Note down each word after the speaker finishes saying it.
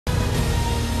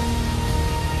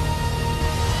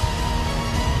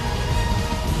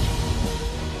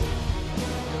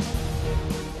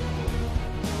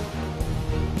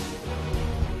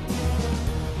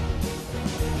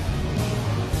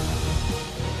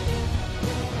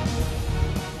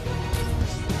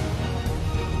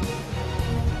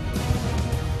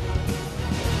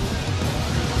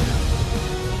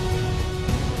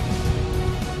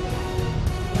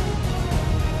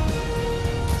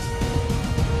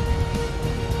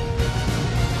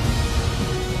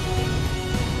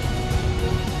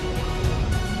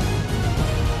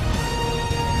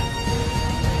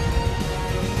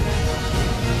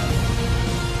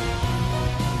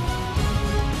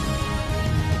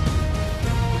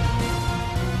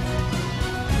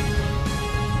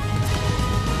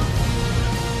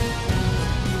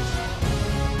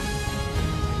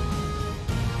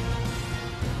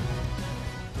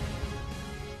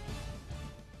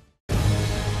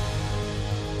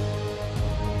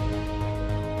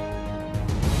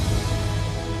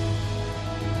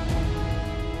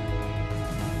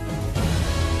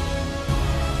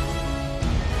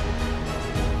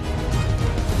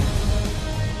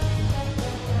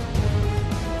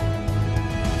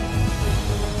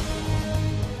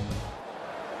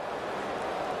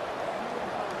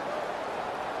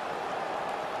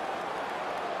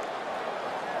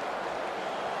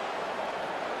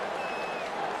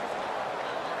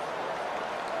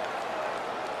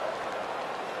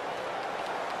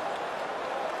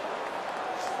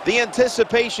The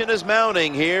anticipation is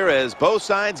mounting here as both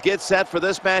sides get set for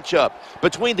this matchup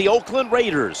between the Oakland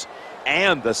Raiders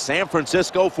and the San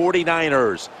Francisco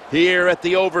 49ers here at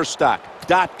the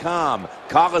Overstock.com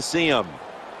Coliseum.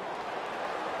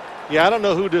 Yeah, I don't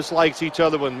know who dislikes each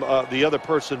other when the other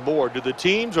person more. Do the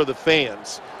teams or the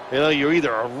fans? You know, you're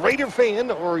either a Raider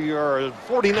fan or you're a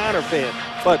 49er fan.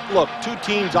 But look, two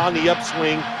teams on the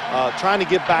upswing, trying to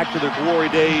get back to their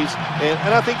glory days,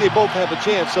 and I think they both have a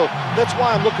chance. So that's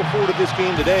why I'm looking forward to this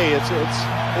game today. It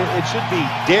should be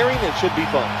daring. It should be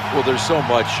fun. Well, there's so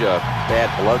much bad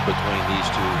blood between these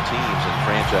two teams and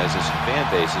franchises and fan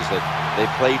bases that they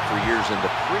played for years in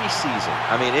the preseason.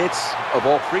 I mean, it's, of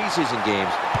all preseason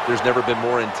games, there's never been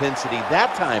more intensity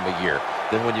that time of year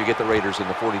than when you get the Raiders and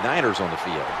the 49ers on the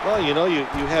field. Well, you know, you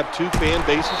have two fan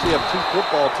bases. You have two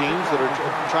football teams that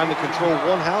are trying to control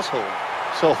one household.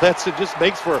 So it just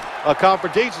makes for a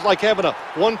confrontation. It's like having a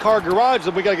one-car garage,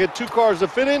 and we got to get two cars to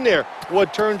fit in there.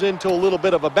 What turns into a little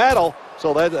bit of a battle.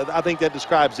 So I think that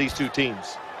describes these two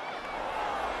teams.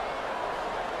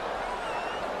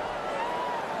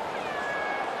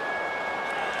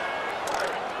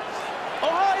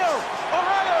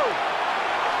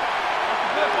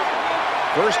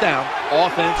 First down,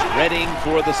 offense readying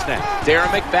for the snap. Darren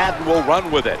McFadden will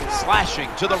run with it, slashing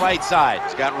to the right side.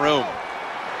 He's got room.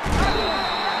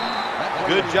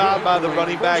 Good job by the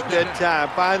running back that time,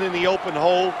 finding the open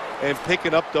hole and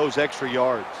picking up those extra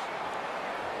yards.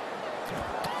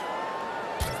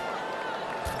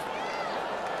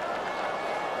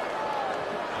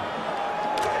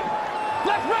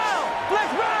 Let's round!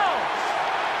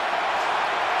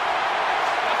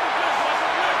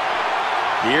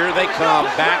 Here they come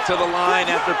back to the line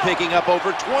after picking up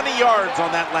over 20 yards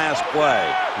on that last play.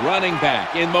 Running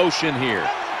back in motion here.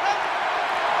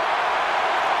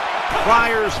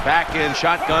 Friars back in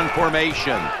shotgun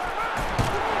formation.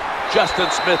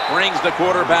 Justin Smith brings the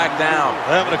quarterback down.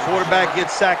 Having a quarterback get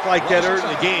sacked like that early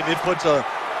in the game, it puts a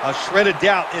shredded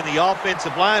doubt in the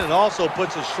offensive line, and also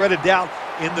puts a shredded doubt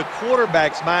in the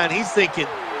quarterback's mind. He's thinking,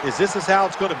 is this how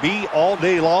it's going to be all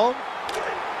day long?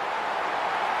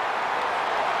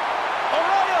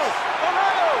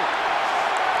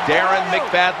 Darren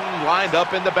McFadden lined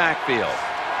up in the backfield.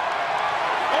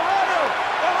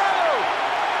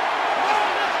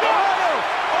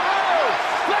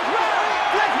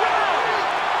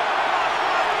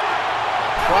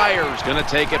 Friars going to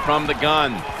take it from the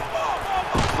gun.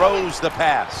 Throws the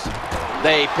pass.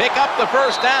 They pick up the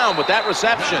first down with that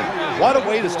reception. What a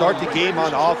way to start the game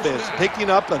on offense. Picking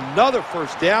up another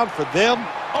first down for them.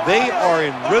 They are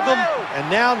in rhythm, and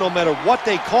now no matter what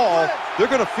they call, they're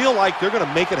going to feel like they're going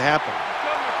to make it happen.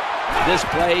 This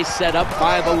play set up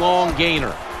by the long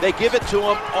gainer. They give it to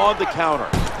him on the counter.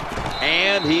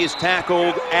 And he's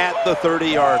tackled at the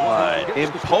 30-yard line,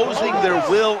 imposing their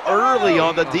will early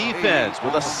on the defense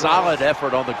with a solid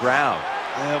effort on the ground.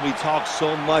 And we talk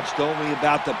so much, don't we,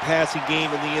 about the passing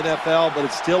game in the NFL, but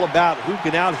it's still about who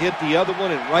can out-hit the other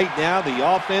one. And right now, the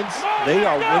offense, they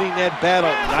are winning that battle.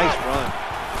 Nice run.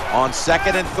 On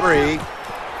 2nd and 3.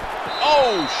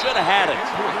 Oh, should have had it.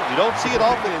 You don't see it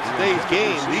often in today's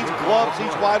game. These gloves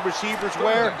these wide receivers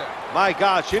wear, my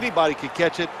gosh, anybody could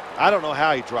catch it. I don't know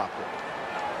how he dropped it.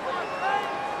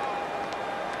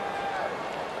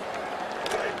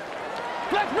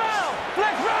 Flex round!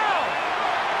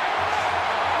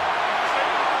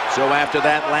 So after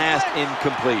that last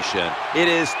incompletion, it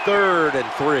is 3rd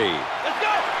and 3. Let's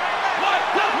go!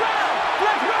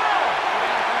 Flex round!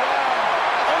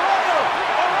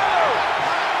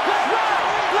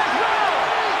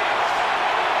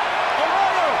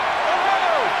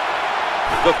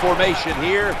 The formation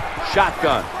here,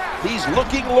 shotgun. He's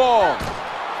looking long.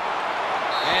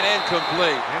 And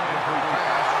incomplete.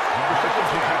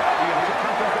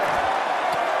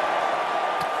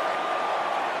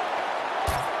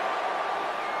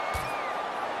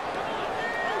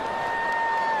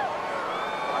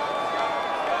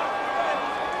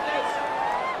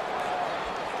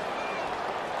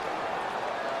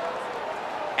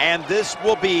 And this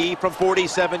will be from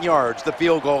 47 yards, the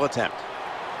field goal attempt.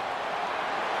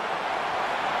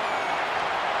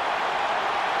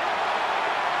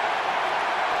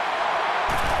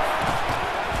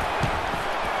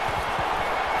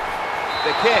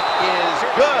 The kick is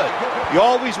good. You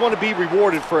always want to be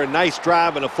rewarded for a nice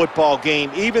drive in a football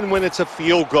game, even when it's a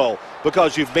field goal,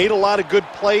 because you've made a lot of good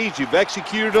plays, you've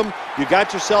executed them, you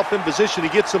got yourself in position to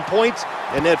get some points,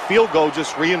 and that field goal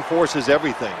just reinforces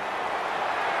everything.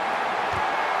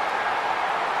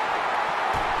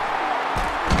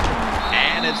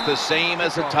 And it's the same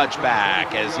as a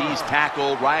touchback as he's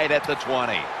tackled right at the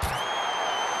 20.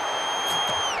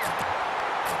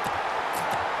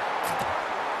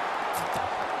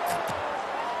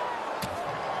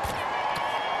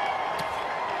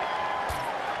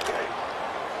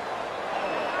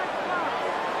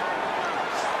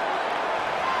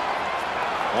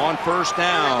 On first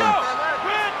down.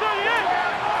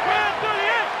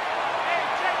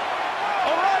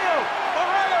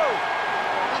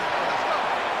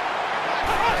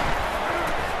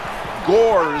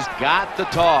 Gore's got the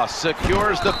toss,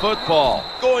 secures the football.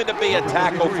 Going to be a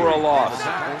tackle for a loss.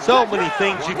 So many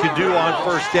things you can do on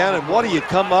first down, and what do you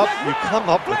come up? You come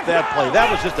up with that play. That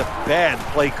was just a bad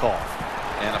play call.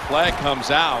 And a flag comes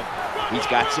out. He's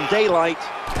got some daylight.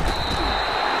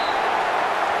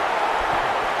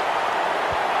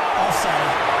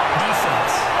 Offside.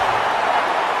 Defense.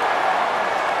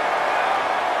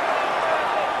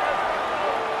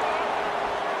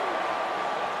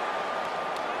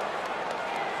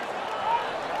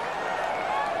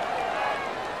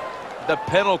 The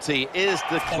penalty is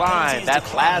declined.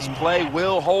 That last play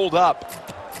will hold up.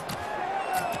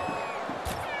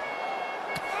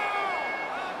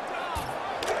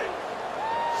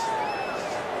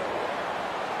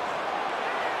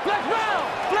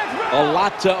 A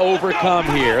lot to overcome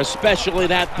here, especially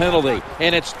that penalty.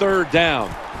 And it's third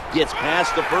down. Gets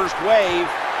past the first wave.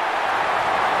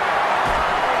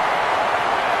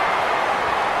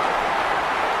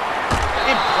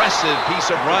 Impressive piece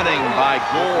of running by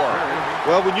Gore.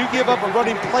 Well, when you give up a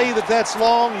running play that's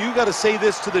long, you got to say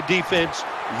this to the defense.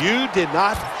 You did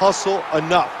not hustle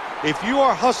enough. If you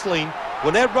are hustling,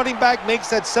 when that running back makes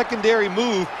that secondary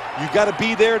move, you got to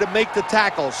be there to make the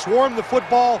tackle. Swarm the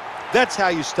football. That's how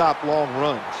you stop long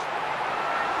runs.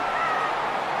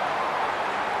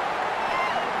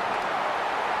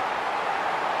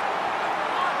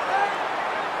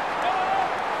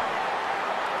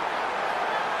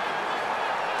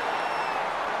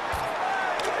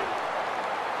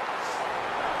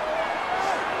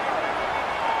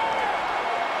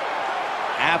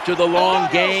 After the long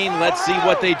gain, let's see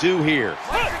what they do here.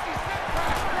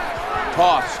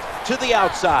 Toss to the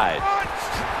outside.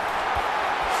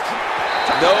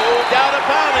 No doubt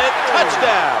about it.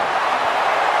 Touchdown.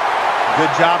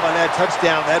 Good job on that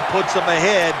touchdown. That puts them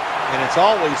ahead. And it's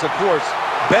always, of course,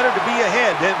 better to be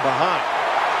ahead than behind.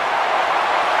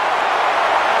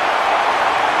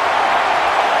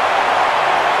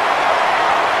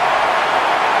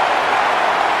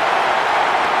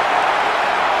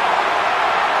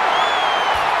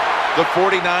 The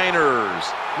 49ers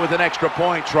with an extra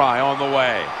point try on the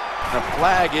way. The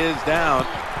flag is down.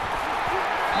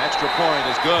 Extra point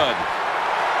is good.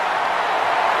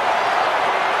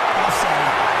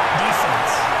 Offside.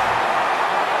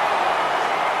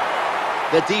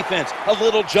 Defense. The defense, a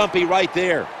little jumpy right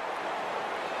there.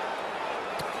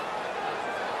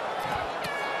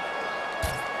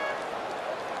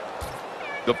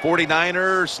 The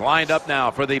 49ers lined up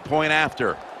now for the point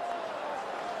after.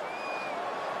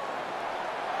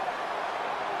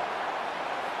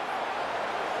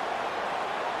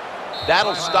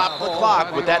 That'll stop the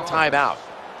clock with that timeout.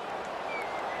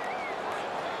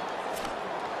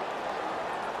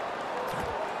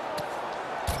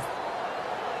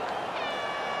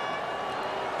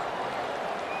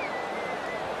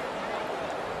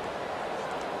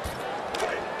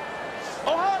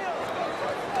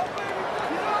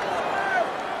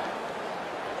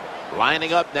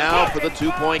 Lining up now for the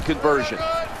two-point conversion.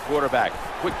 Quarterback,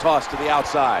 quick toss to the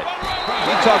outside.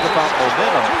 We talk about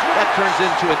momentum. That turns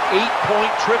into an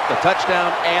 8-point trip, the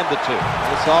touchdown and the two.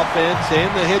 This offense and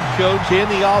the head coach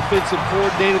and the offensive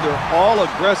coordinator, they're all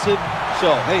aggressive.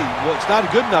 So, hey, well, it's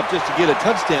not good enough just to get a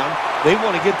touchdown. They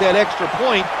want to get that extra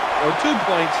point or 2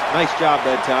 points. Nice job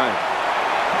that time.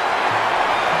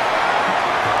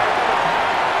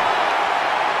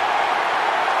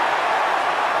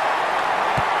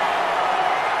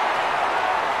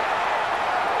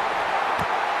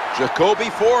 Jacoby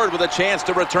Ford with a chance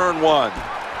to return one.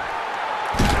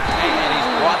 And he's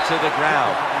brought to the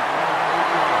ground.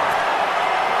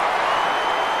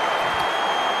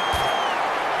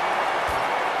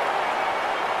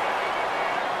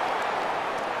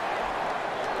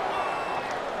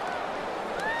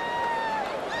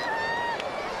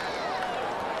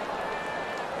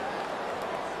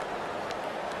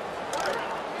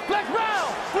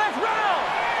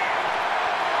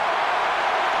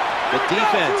 The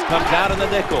defense comes out in the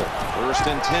nickel.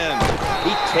 1st and 10.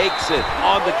 He takes it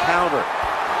on the counter.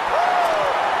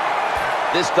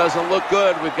 This doesn't look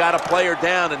good. We've got a player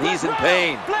down, and he's in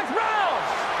pain.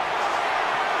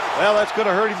 Well, that's going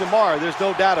to hurt him tomorrow. There's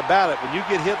no doubt about it. When you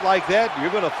get hit like that,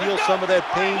 you're going to feel some of that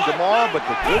pain tomorrow. But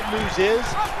the good news is,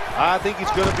 I think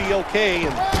he's going to be okay.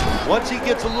 And once he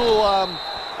gets a little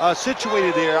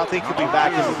situated there, I think he'll be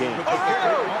back in the game.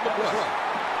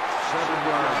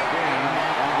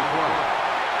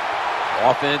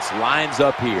 Offense lines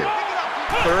up here.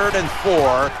 3rd and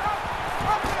 4.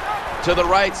 to the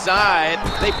right side.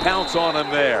 They pounce on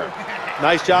him there.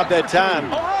 Nice job that time.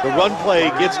 The run play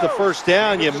gets the first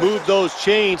down. You move those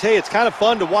chains. Hey, it's kind of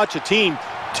fun to watch a team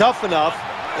tough enough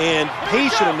and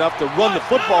patient enough to run the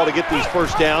football to get these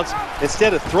first downs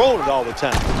instead of throwing it all the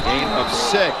time. Gain of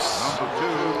 6. Number 2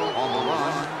 on the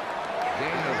run.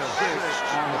 Gain of 6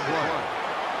 on the play.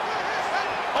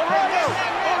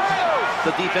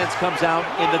 The defense comes out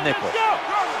in the nickel.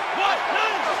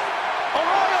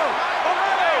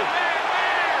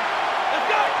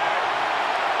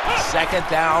 Second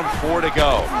down, 4 to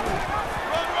go.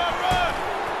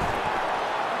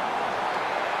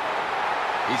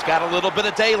 He's got a little bit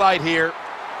of daylight here.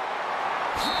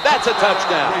 That's a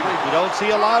touchdown. You don't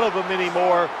see a lot of them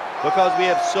anymore because we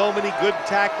have so many good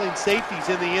tackling safeties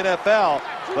in the NFL,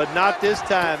 but not this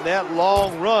time. That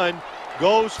long run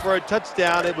goes for a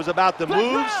touchdown. It was about the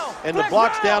moves and the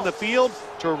blocks down the field.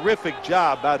 Terrific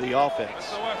job by the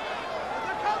offense.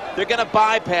 They're going to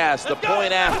bypass the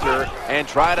point after and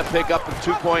try to pick up a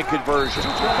 2-point conversion.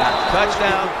 Got the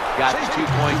touchdown, got the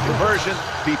 2-point conversion.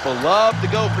 People love to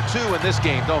go for 2 in this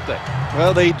game, don't they?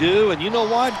 Well, they do, and you know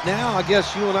what? Now I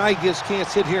guess you and I just can't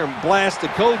sit here and blast the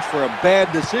coach for a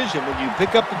bad decision. When you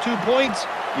pick up the 2 points,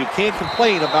 you can't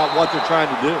complain about what they're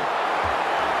trying to do.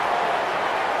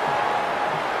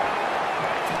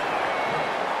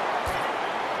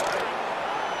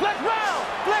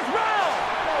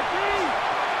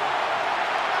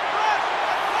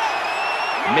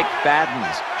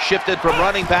 McFadden's shifted from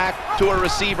running back to a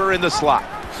receiver in the slot.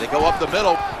 They go up the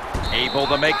middle, able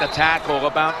to make the tackle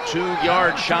about 2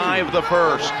 yards shy of the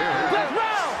first.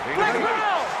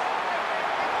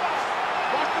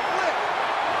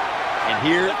 And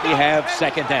here we have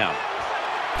second down.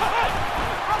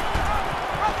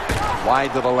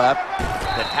 Wide to the left.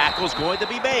 The tackle's going to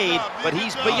be made, but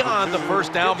he's beyond the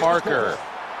first down marker.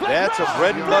 That's a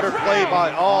bread and butter play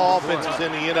by all offenses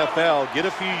in the NFL. Get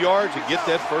a few yards and get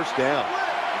that first down.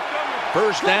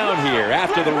 First down here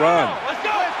after the run.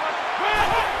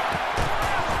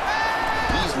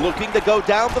 He's looking to go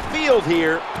down the field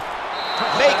here.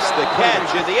 Makes the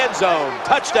catch in the end zone.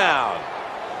 Touchdown.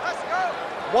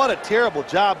 What a terrible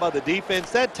job by the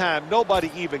defense. That time, nobody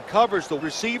even covers the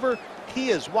receiver. He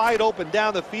is wide open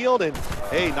down the field, and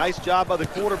hey, nice job by the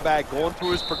quarterback going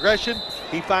through his progression.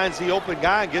 He finds the open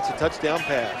guy and gets a touchdown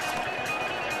pass.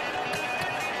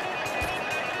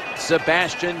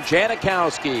 Sebastian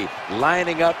Janikowski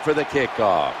lining up for the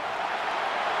kickoff.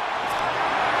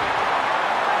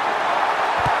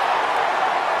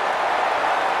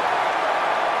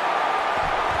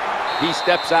 He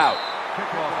steps out.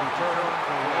 Kickoff returner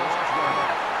for lost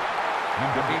yard.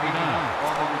 Number 89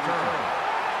 on the return.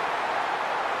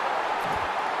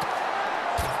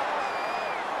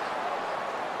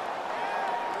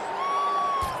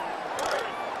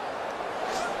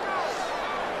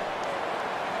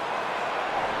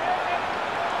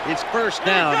 It's first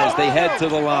down as they head to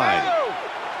the line.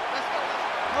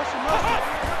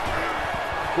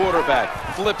 Quarterback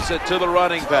flips it to the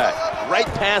running back. Right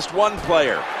past one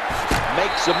player.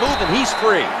 Makes a move and he's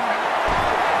free.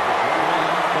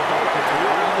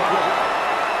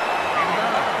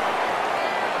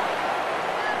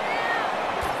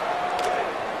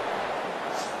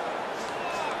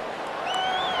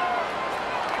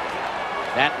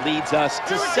 That leads us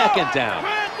to second down.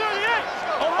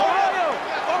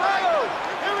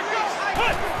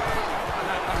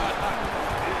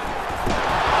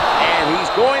 And he's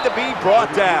going to be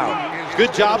brought down.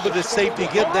 Good job with the safety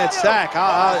getting that sack.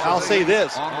 I'll say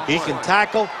this. He can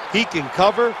tackle, he can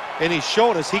cover, and he's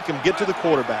showing us he can get to the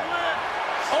quarterback.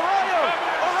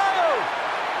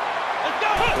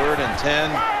 Third and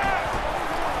 10.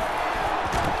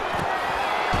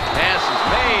 Pass is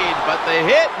made, but the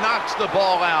hit knocks the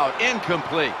ball out.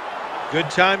 Incomplete. Good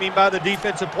timing by the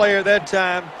defensive player that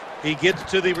time. He gets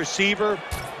to the receiver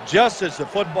just as the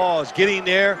football is getting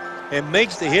there and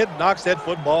makes the hit, knocks that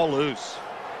football loose.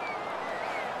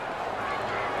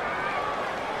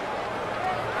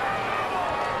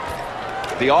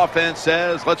 The offense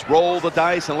says, let's roll the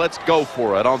dice and let's go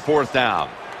for it on fourth down.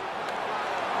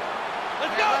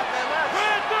 Let's go!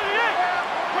 Red 38!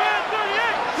 Red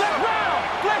 38! Flex round!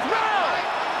 Flex round!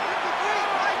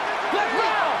 Flex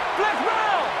round! Flex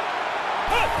round!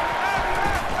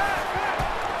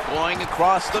 Going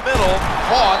across the middle.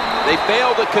 Caught. They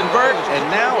fail to convert, and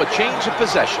now a change of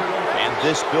possession. And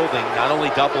this building not only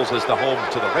doubles as the home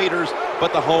to the Raiders,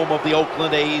 but the home of the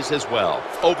Oakland A's as well.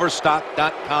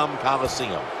 Overstock.com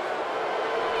Coliseum.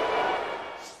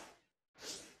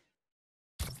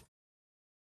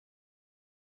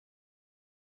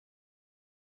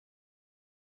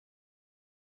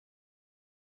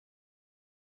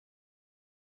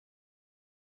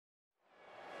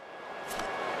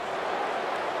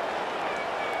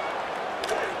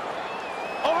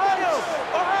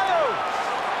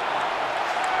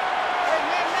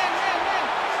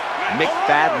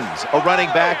 McFadden's a running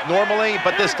back normally,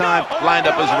 but this time lined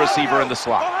up as a receiver in the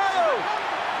slot.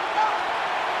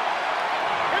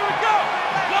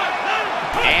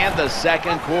 And the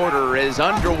second quarter is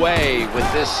underway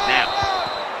with this snap.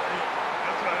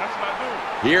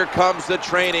 Here comes the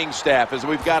training staff as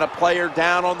we've got a player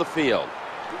down on the field.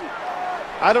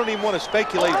 I don't even want to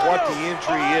speculate what the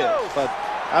injury is, but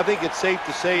I think it's safe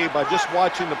to say by just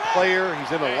watching the player,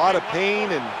 he's in a lot of pain,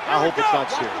 and I hope it's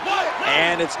not serious.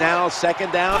 And it's now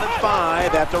 2nd down and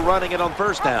 5 after running it on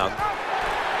 1st down.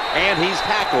 And he's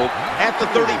tackled at the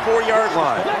 34-yard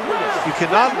line. You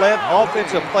cannot let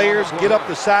offensive players get up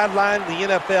the sideline in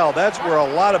the NFL. That's where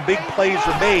a lot of big plays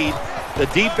are made. The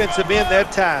defensive end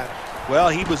that time, well,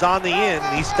 he was on the end,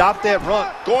 and he stopped that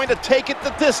run. Going to take it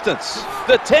the distance.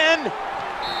 The 10.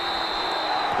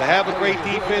 To have a great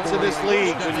defense in this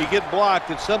league, when you get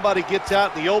blocked and somebody gets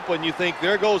out in the open, you think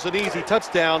there goes an easy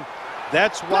touchdown.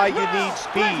 That's why you need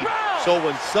speed. So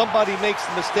when somebody makes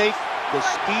a mistake, the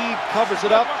speed covers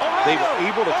it up. They were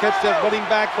able to catch that running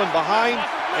back from behind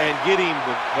and get him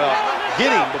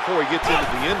before he gets into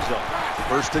the end zone.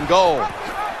 1st and goal.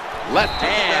 Left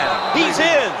hand. He's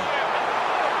in.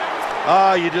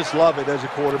 Ah, you just love it as a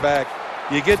quarterback.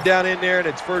 You get down in there and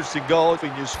it's 1st and goal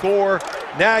and you score.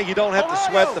 Now you don't have to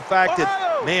sweat the fact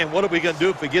that, man, what are we going to do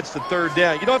if he gets the 3rd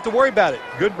down? You don't have to worry about it.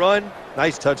 Good run,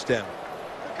 nice touchdown.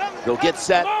 They'll get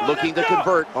set, looking to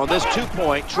convert on this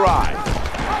 2-point try.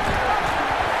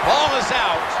 Ball is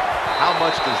out. How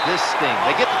much does this sting?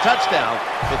 They get the touchdown,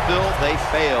 but Phil, they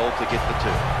fail to get the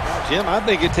 2. Jim, I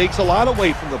think it takes a lot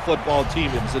away from the football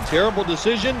team. It was a terrible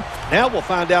decision. Now we'll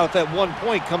find out if that 1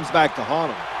 point comes back to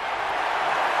haunt them.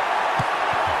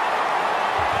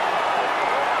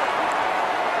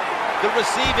 The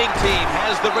receiving team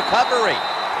has the recovery.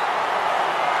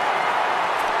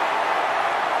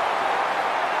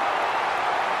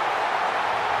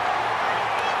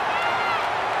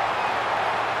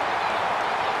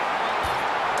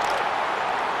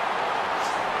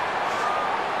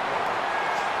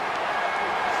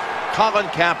 Colin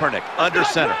Kaepernick under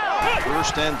center.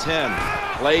 1st and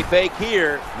 10. Play fake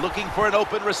here, looking for an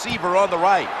open receiver on the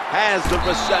right. Has the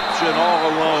reception all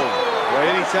alone. Well,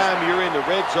 anytime you're in the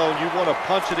red zone, you want to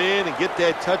punch it in and get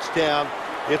that touchdown.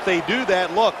 If they do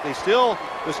that, look, they're still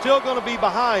going to be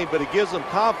behind, but it gives them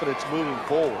confidence moving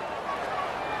forward.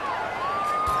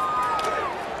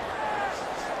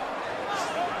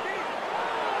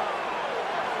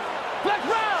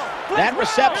 That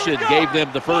reception gave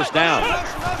them the 1st down.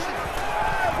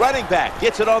 Running back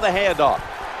gets it on the handoff.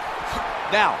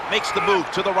 Now makes the move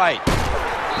to the right.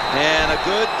 And a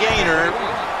good gainer.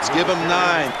 Let's give him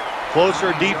 9.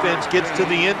 Closer defense gets to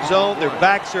the end zone. Their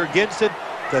backs are against it.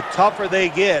 The tougher they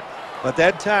get. But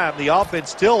that time, the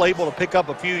offense still able to pick up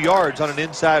a few yards on an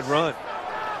inside run.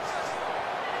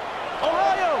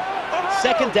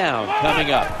 2nd down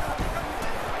coming up.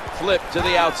 Flip to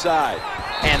the outside.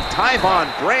 And Tyvon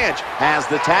Branch has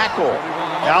the tackle.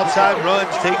 Outside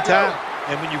runs take time.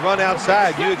 And when you run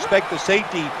outside, you expect the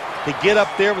safety to get up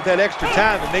there with that extra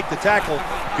time and make the tackle.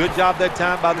 Good job that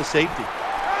time by the safety.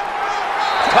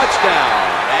 Touchdown,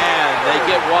 and they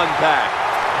get 1 back.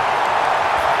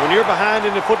 When you're behind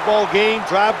in the football game,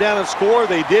 drive down and score.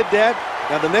 They did that.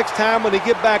 Now the next time when they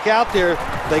get back out there,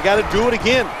 they got to do it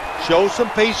again. Show some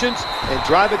patience and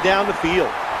drive it down the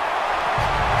field.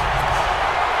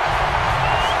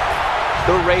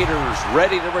 The Raiders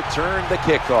ready to return the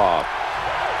kickoff.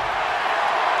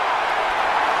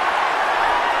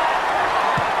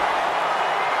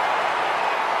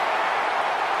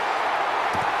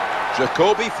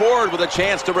 Jacoby Ford with a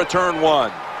chance to return 1.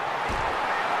 Ball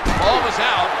is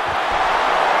out.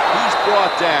 He's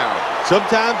brought down.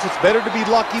 Sometimes it's better to be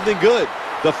lucky than good.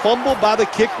 The fumble by the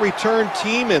kick return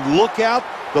team, and look out.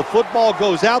 The football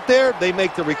goes out there. They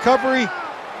make the recovery.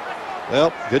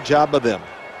 Well, good job by them.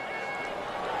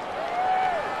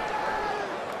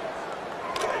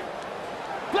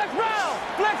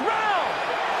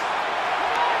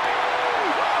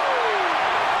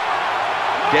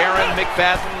 Darren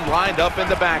McFadden lined up in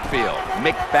the backfield.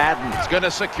 McFadden's going to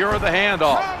secure the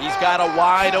handoff. He's got a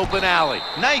wide open alley.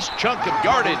 Nice chunk of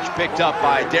yardage picked up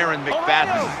by Darren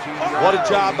McFadden. What a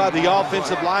job by the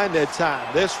offensive line that time.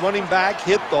 This running back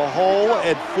hit the hole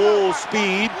at full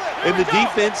speed, and the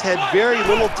defense had very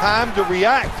little time to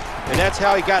react. And that's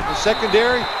how he got in the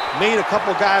secondary, made a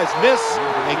couple guys miss,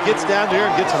 and gets down there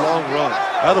and gets a long run.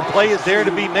 Well, the play is there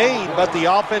to be made, but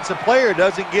the offensive player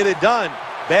doesn't get it done.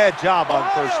 Bad job on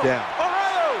 1st down.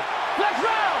 Flex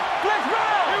round! Flex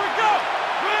round! Here we go!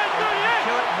 Red 38!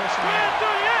 Red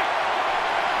 38!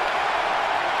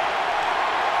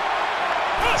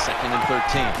 2nd and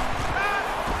 13.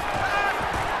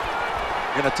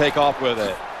 Going to take off with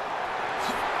it.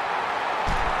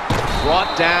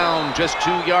 Brought down just 2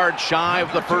 yards shy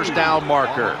of the first down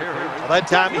marker. Well, that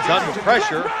time he's under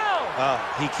pressure.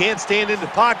 He can't stand in the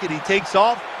pocket. He takes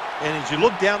off, and as you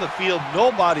look down the field,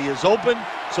 nobody is open,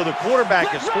 so the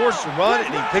quarterback is forced to run,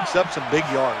 and he picks up some big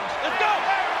yards.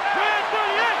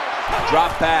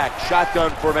 Drop back,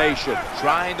 shotgun formation,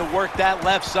 trying to work that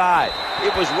left side.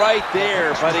 It was right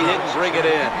there, but he didn't bring it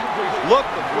in. Look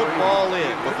the football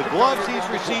in. With the gloves these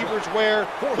receivers wear,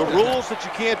 the rules that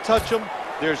you can't touch them,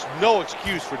 there's no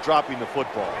excuse for dropping the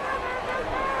football.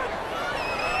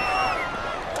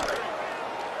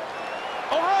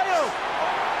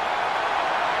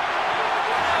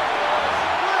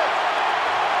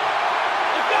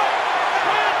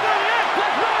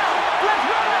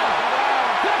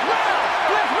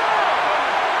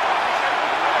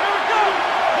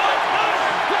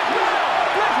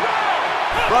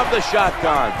 From the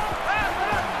shotgun.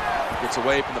 Gets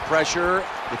away from the pressure.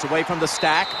 Gets away from the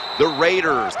stack. The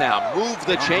Raiders now move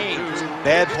the chains.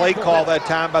 Bad play call that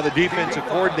time by the defensive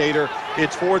coordinator.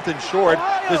 It's 4th and short.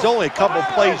 There's only a couple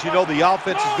plays you know the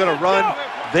offense is going to run.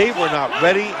 They were not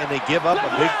ready, and they give up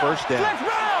a big first down.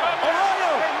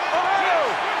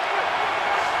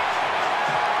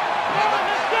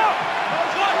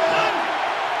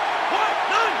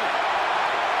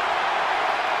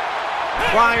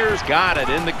 Flyers got it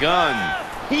in the gun.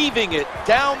 Heaving it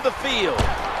down the field.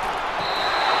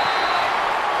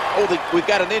 Oh, we've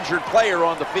got an injured player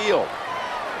on the field.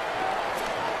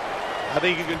 I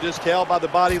think you can just tell by the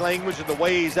body language and the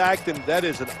way he's acting, that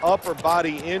is an upper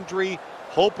body injury.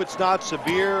 Hope it's not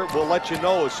severe. We'll let you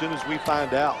know as soon as we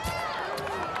find out.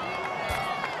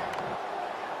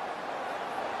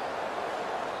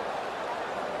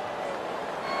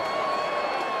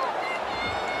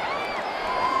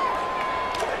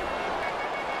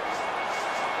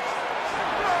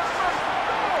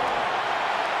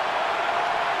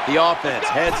 The offense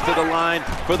heads to the line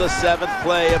for the 7th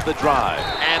play of the drive.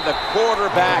 And the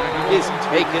quarterback is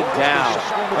taken down.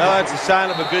 Well, that's a sign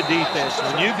of a good defense.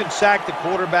 When you can sack the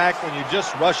quarterback, when you're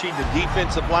just rushing the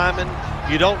defensive lineman,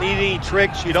 you don't need any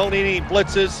tricks, you don't need any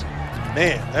blitzes.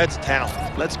 Man, that's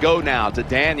talent. Let's go now to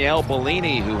Danielle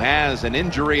Bellini, who has an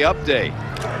injury update.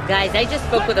 Guys, I just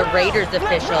spoke with a Raiders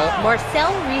official.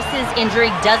 Marcel Reese's injury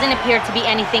doesn't appear to be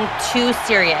anything too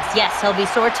serious. Yes, he'll be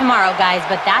sore tomorrow, guys,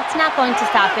 but that's not going to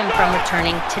stop him from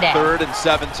returning today. 3rd and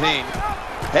 17.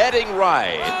 Heading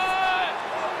right.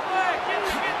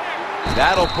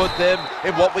 That'll put them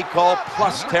in what we call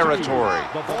plus territory.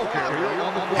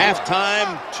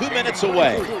 Halftime, 2 minutes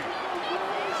away.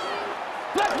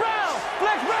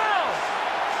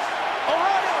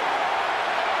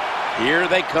 Here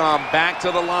they come back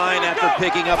to the line after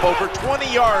picking up over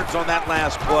 20 yards on that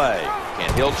last play.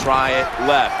 And he'll try it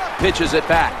left, pitches it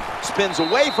back, spins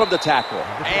away from the tackle,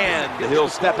 and he'll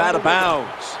step out of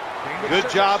bounds. Good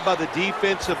job by the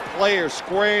defensive player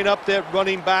squaring up that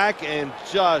running back and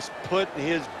just putting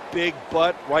his big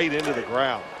butt right into the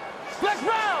ground.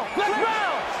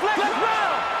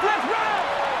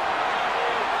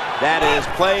 That is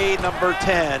play number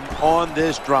 10 on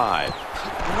this drive.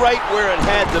 Right where it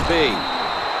had to be.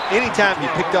 Anytime you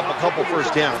picked up a couple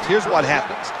first downs, here's what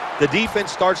happens. The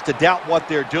defense starts to doubt what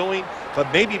they're doing, but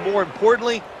maybe more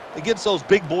importantly, it gets those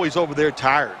big boys over there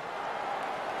tired.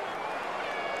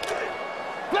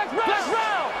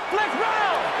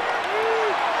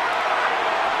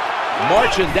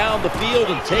 Marching down the field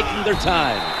and taking their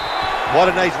time. What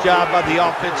a nice job by the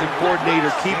offensive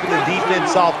coordinator keeping the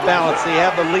defense off balance. They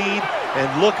have the lead,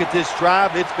 and look at this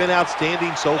drive. It's been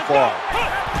outstanding so far.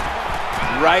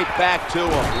 Right back to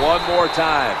him one more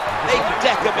time. They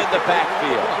deck him in the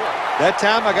backfield. That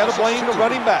time I got to blame the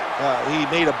running back. He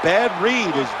made a bad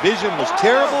read. His vision was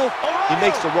terrible. He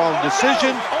makes the wrong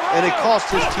decision, and it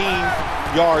cost his team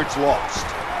yards lost.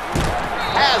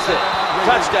 Has it.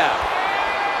 Touchdown.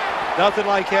 Nothing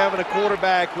like having a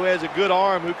quarterback who has a good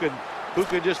arm who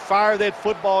can just fire that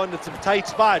football into some tight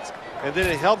spots. And then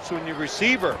it helps when your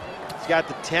receiver has got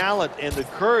the talent and the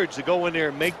courage to go in there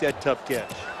and make that tough catch.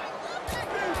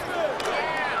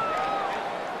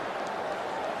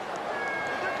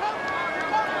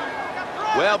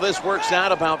 Well, this works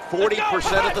out about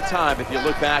 40% of the time if you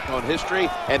look back on history,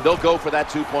 and they'll go for that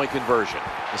two-point conversion.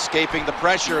 Escaping the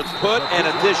pressure, put an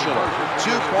additional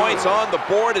 2 points on the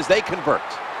board as they convert.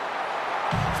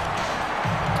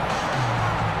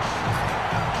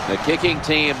 The kicking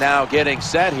team now getting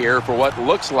set here for what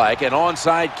looks like an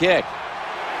onside kick.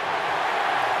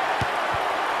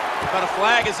 But a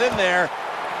flag is in there.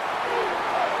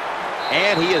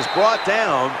 And he is brought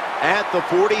down at the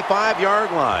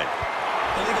 45-yard line.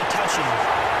 Illegal touching.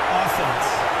 Offense.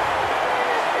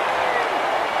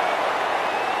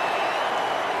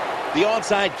 The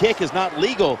onside kick is not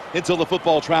legal until the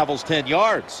football travels 10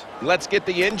 yards. Let's get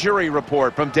the injury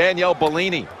report from Danielle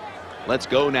Bellini. Let's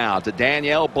go now to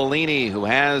Danielle Bellini, who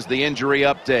has the injury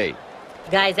update.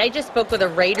 Guys, I just spoke with a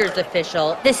Raiders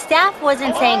official. The staff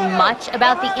wasn't saying much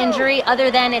about the injury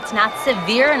other than it's not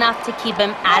severe enough to keep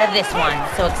him out of this one.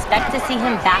 So expect to see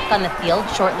him back on the field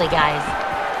shortly, guys.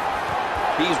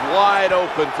 He's wide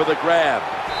open for the grab.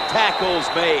 Tackles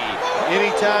made.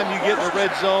 Anytime you get in the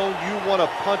red zone, you want to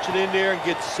punch it in there and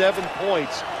get 7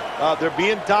 points. They're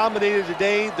being dominated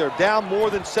today. They're down more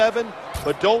than 7,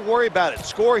 but don't worry about it.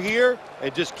 Score here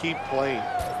and just keep playing.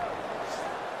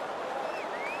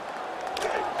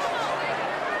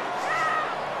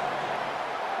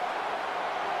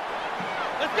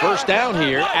 First down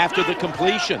here after the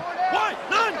completion.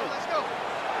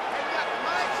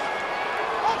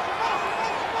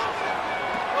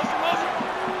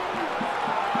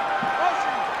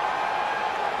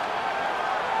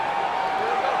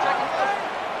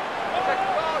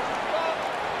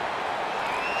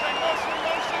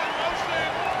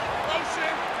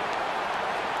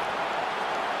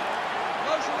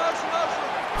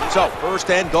 So, first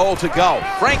and goal to go.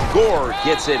 Frank Gore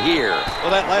gets it here.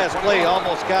 Well, that last play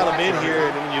almost got him in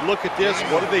here. And when you look at this,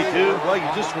 what do they do? Well, you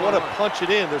just want to punch it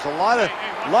in. There's a lot of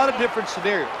different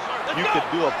scenarios. You could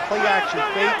do a play-action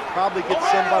fake, probably get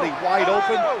somebody wide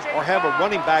open, or have a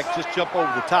running back just jump over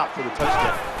the top for the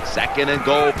touchdown. Second and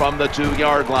goal from the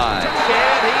 2-yard line.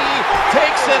 And he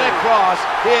takes it across.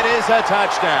 It is a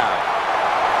touchdown.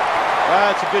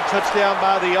 That's a good touchdown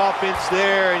by the offense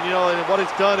there. And, you know, and what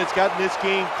it's done, it's gotten this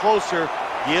game closer,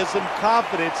 gives them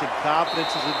confidence, and confidence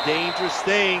is a dangerous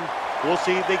thing. We'll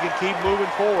see if they can keep moving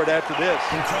forward after this.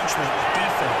 Encroachment,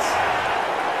 defense.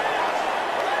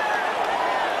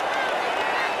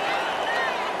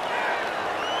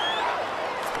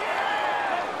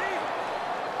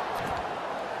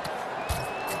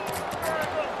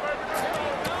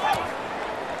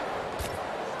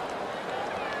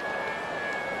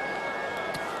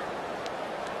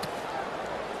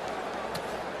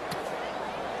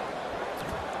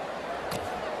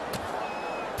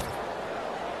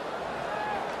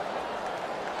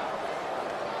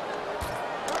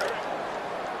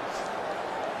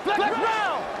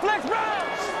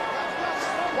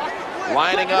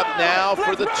 Lining up now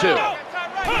for the 2.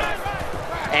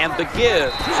 And the give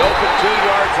is open 2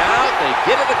 yards out. They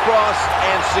get it across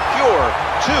and secure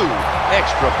 2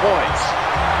 extra points.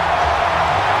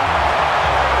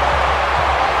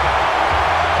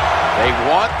 They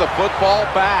want the football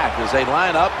back as they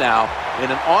line up now in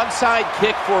an onside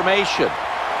kick formation.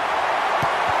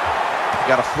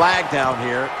 Got a flag down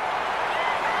here.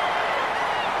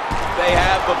 They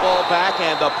have the ball back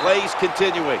and the play's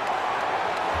continuing.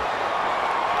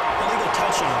 Illegal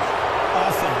touching.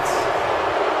 Offense.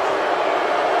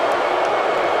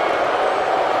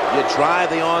 You try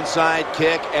the onside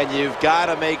kick, and you've got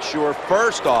to make sure,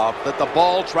 first off, that the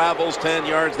ball travels 10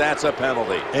 yards. That's a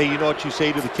penalty. Hey, you know what you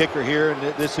say to the kicker here in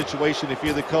this situation? If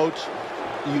you're the coach,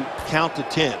 you count to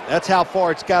 10. That's how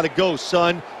far it's got to go,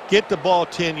 son. Get the ball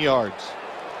 10 yards.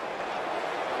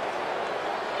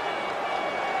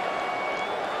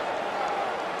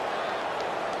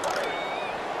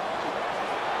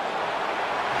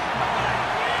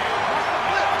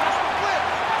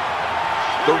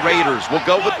 The Raiders will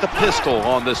go with the pistol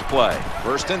on this play.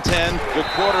 First and 10. The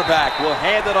quarterback will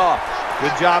hand it off.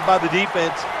 Good job by the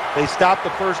defense. They stopped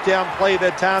the first down play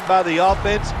that time by the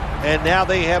offense, and now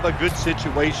they have a good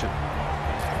situation.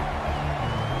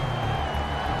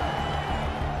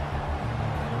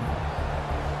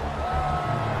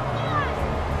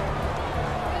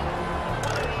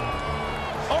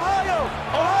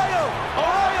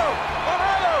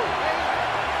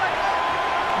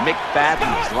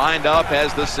 McFadden's lined up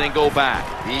as the single back.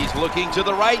 He's looking to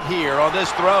the right here on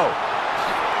this throw.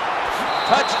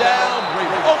 Touchdown,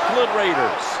 Oakland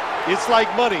Raiders. It's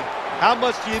like money. How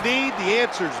much do you need? The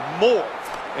answer is more.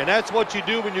 And that's what you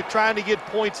do when you're trying to get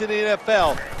points in the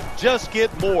NFL. Just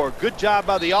get more. Good job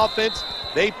by the offense.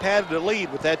 They padded the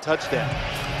lead with that touchdown.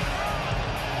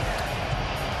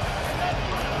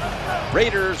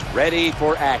 Raiders ready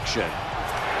for action.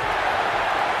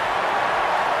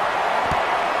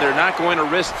 They're not going to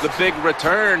risk the big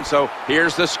return, so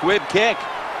here's the squib kick.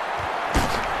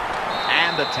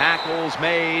 And the tackle's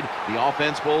made. The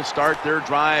offense will start their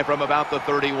drive from about the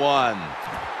 31.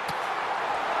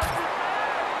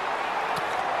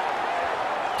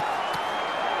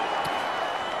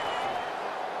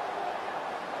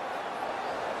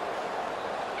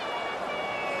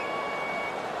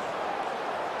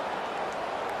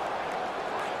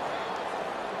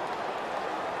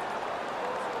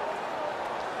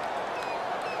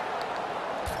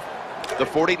 The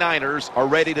 49ers are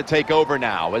ready to take over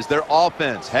now as their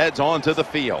offense heads onto the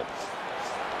field.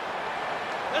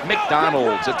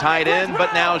 McDonald's a tight end,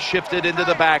 but now shifted into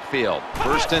the backfield.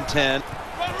 1st and 10.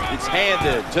 It's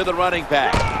handed to the running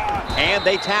back. And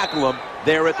they tackle him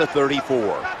there at the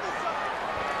 34.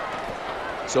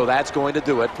 So that's going to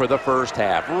do it for the first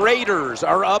half. Raiders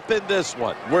are up in this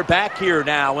one. We're back here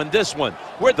now in this one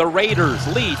where the Raiders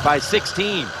lead by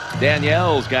 16.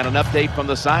 Danielle's got an update from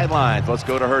the sidelines. Let's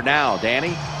go to her now.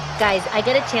 Danny? Guys, I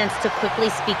get a chance to quickly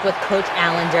speak with Coach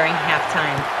Allen during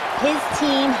halftime. His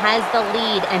team has the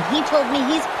lead, and he told me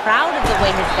he's proud of the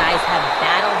way his guys have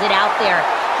battled it out there.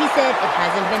 He said it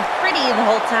hasn't been pretty the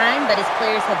whole time, but his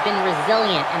players have been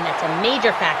resilient, and that's a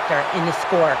major factor in the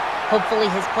score. Hopefully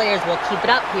his players will keep it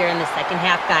up here in the second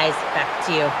half, guys. Back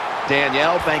to you.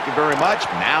 Danielle, thank you very much.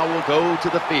 Now we'll go to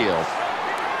the field.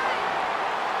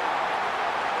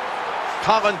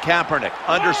 Colin Kaepernick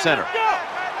under center.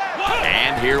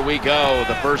 And here we go.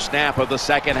 The first snap of the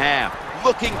second half.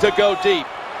 Looking to go deep.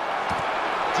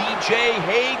 DJ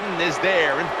Hayden is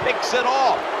there and picks it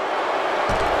off.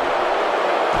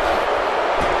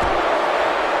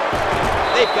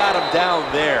 They've got him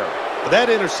down there. That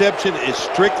interception is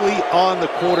strictly on the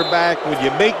quarterback. When you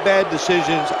make bad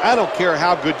decisions, I don't care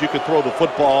how good you can throw the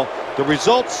football. The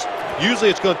results, usually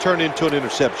it's going to turn into an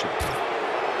interception.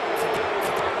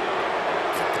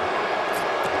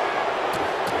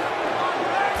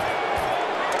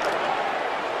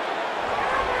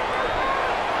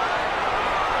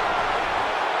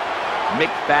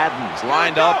 McFadden's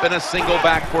lined up in a single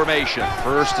back formation.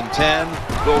 1st and 10.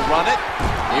 They'll run it.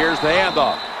 Here's the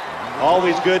handoff.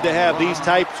 Always good to have these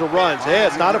types of runs. Hey,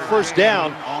 it's not a first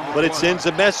down, but it sends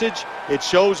a message. It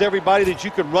shows everybody that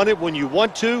you can run it when you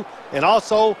want to, and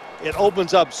also it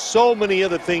opens up so many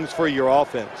other things for your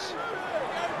offense.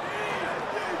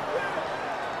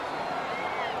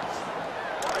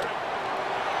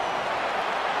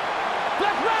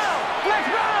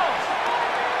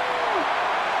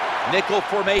 Nickel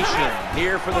formation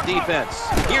here for the defense.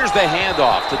 Here's the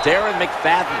handoff to Darren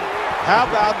McFadden. How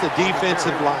about the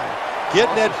defensive line?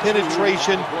 Getting that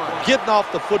penetration, getting off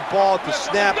the football at the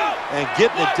snap, and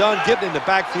getting it done, getting in the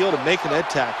backfield and making that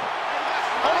tackle.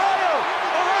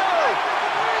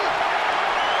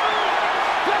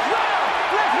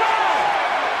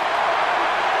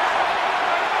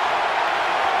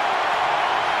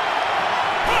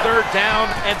 Third down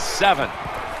and 7.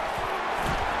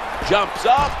 Jumps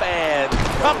up and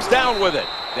comes down with it.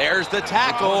 There's the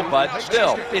tackle, but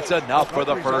still, it's enough for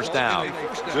the first down.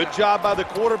 Good job by the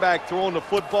quarterback throwing the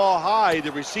football high.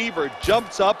 The receiver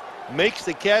jumps up, makes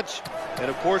the catch, and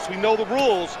of course we know the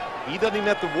rules. He doesn't even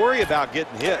have to worry about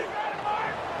getting hit.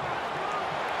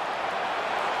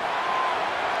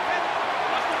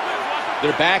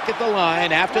 They're back at the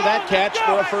line after that catch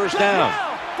for a first down.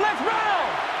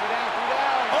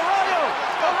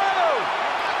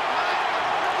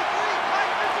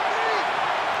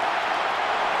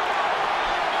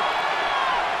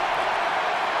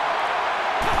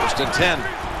 First and 10.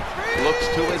 Looks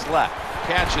to his left.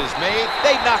 Catch is made.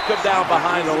 They knock him down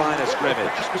behind the line of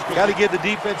scrimmage. Got to give the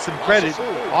defense some credit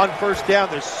on first down.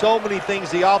 There's so many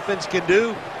things the offense can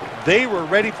do. They were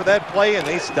ready for that play, and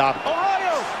they stopped it.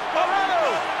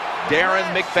 Darren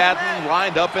McFadden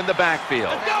lined up in the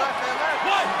backfield.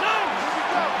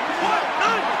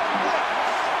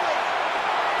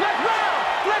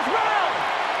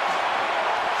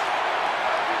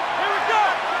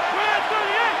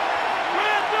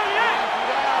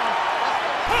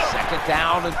 Second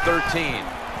down and 13.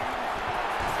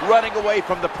 Running away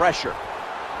from the pressure.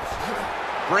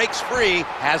 Breaks free,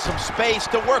 has some space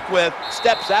to work with,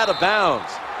 steps out of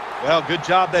bounds. Well, good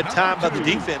job that time by the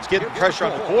defense, getting pressure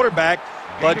on the quarterback,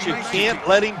 but you can't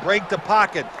let him break the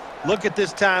pocket. Look at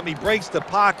this time. He breaks the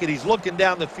pocket. He's looking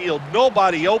down the field.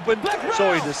 Nobody open,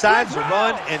 so he decides to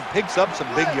run and picks up some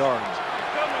big yards.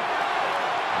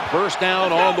 First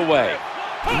down on the way.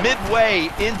 Midway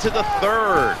into the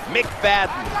third.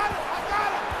 McFadden.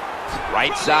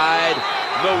 Right side,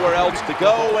 nowhere else to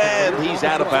go, and he's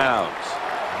out of bounds.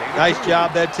 Nice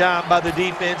job that time by the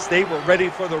defense. They were ready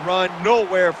for the run,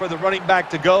 nowhere for the running back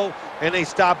to go, and they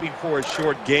stop him for a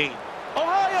short gain.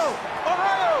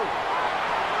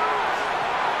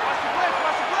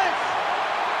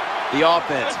 The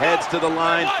offense heads to the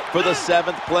line for the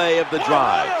 7th play of the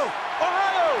drive.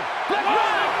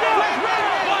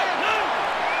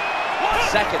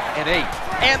 Second and 8.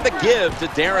 And the give to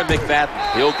Darren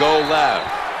McFadden. He'll go left.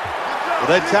 Well,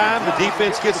 that time, the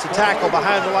defense gets the tackle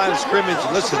behind the line of scrimmage.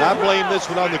 Listen, I blame this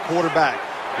one on the quarterback.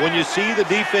 When you see the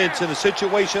defense in a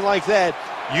situation like that,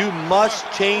 you must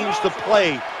change the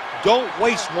play. Don't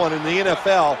waste one in the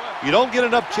NFL. You don't get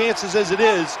enough chances as it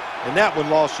is, and that one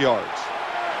lost yards.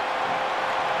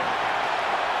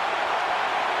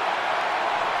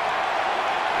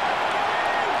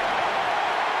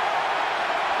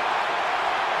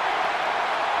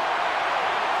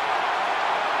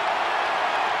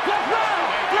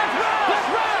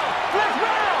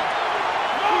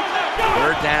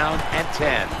 Third down and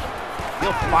 10.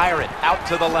 He'll fire it out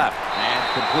to the left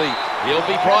and complete. He'll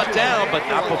be brought down, but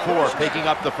not before picking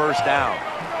up the first down.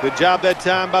 Good job that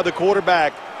time by the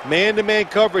quarterback. Man-to-man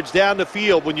coverage down the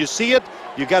field. When you see it,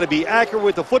 you got to be accurate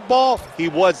with the football. He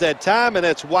was that time, and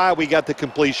that's why we got the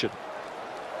completion.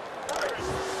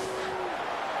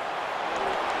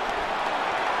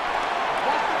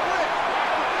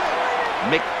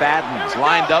 McFadden's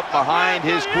lined up behind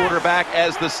his quarterback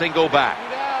as the single back.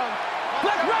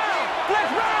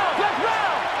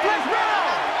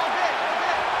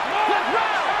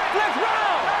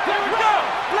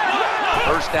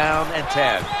 First down and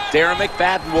 10. Darren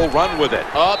McFadden will run with it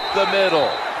up the middle.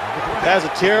 That's a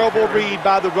terrible read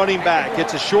by the running back.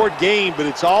 It's a short game, but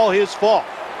it's all his fault.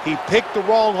 He picked the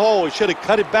wrong hole. He should have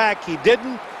cut it back. He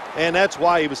didn't, and that's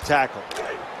why he was tackled.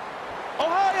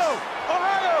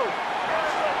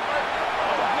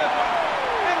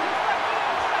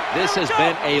 This has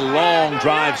been a long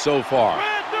drive so far.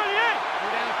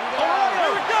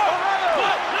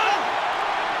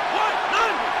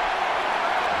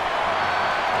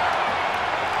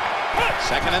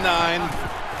 Second and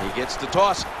 9. He gets to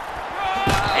toss.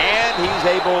 And he's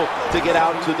able to get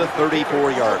out to the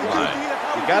 34-yard line.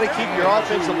 You got to keep your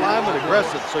offensive lineman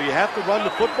aggressive, so you have to run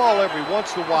the football every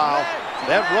once in a while.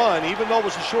 That run, even though it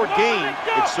was a short game,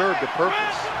 it served a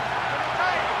purpose.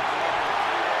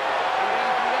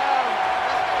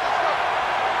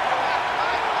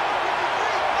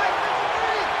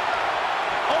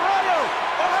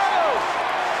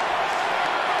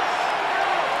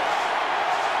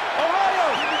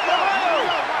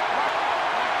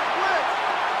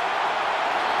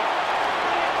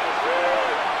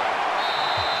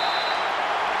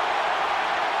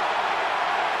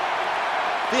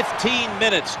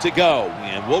 Minutes to go,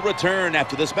 and we'll return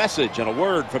after this message and a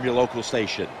word from your local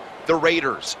station. The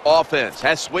Raiders offense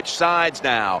has switched sides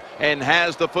now and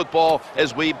has the football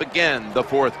as we begin the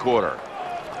fourth quarter.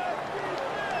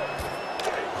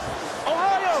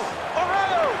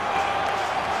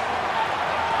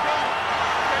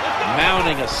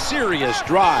 Mounting a serious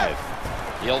drive.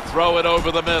 He'll throw it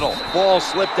over the middle. Ball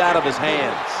slipped out of his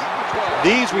hands.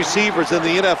 These receivers in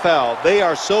the NFL, they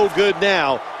are so good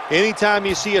now. Anytime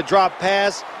you see a drop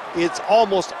pass, it's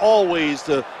almost always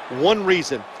the one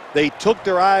reason. They took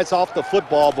their eyes off the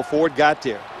football before it got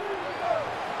there.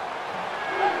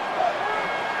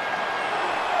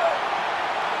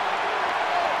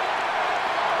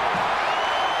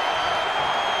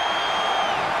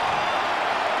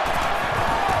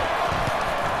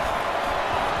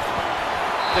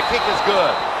 The kick is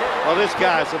good. Well, this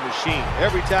guy's a machine.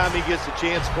 Every time he gets a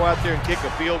chance to go out there and kick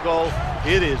a field goal,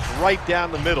 it is right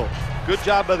down the middle. Good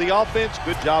job by the offense,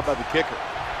 good job by the kicker.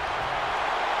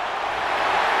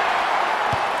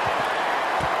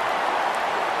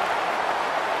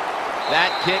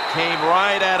 That kick came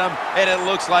right at him, and it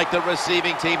looks like the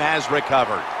receiving team has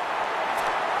recovered.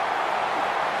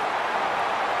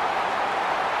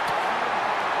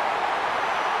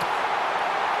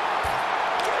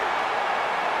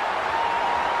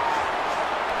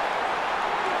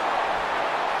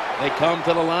 They come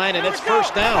to the line, and it's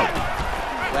first down.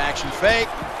 Action fake.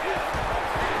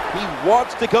 He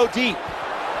wants to go deep.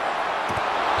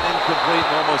 Incomplete,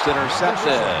 almost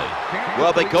intercepted.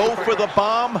 Well, they go for the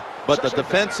bomb, but the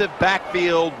defensive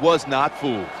backfield was not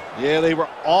fooled. Yeah, they were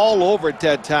all over at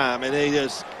that time, and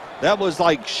that was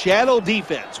like shadow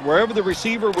defense. Wherever the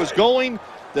receiver was going,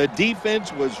 the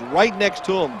defense was right next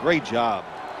to him. Great job.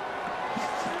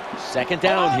 Second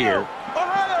down here.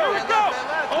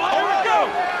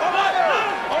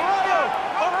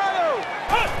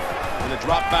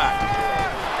 Drop back.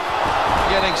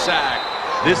 Getting sacked.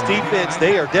 This defense,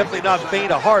 they are definitely not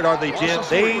faint of heart, are they, Jim?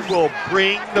 They will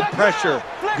bring the pressure.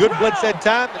 Good blitz that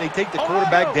time, and they take the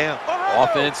quarterback down.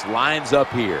 Offense lines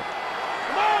up here.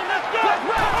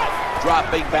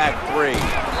 Dropping back 3.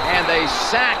 And they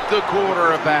sack the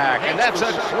quarterback. And that's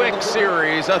a quick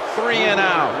series, a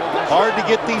 3-and-out. Hard to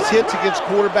get these hits against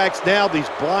quarterbacks now, these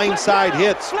blindside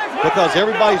hits, because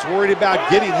everybody's worried about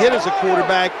getting hit as a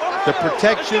quarterback, the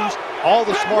protections, all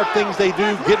the smart things they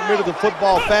do, getting rid of the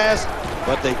football fast,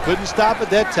 but they couldn't stop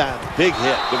it that time. Big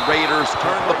hit. The Raiders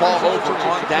turn the ball over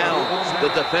on downs.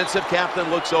 The defensive captain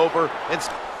looks over and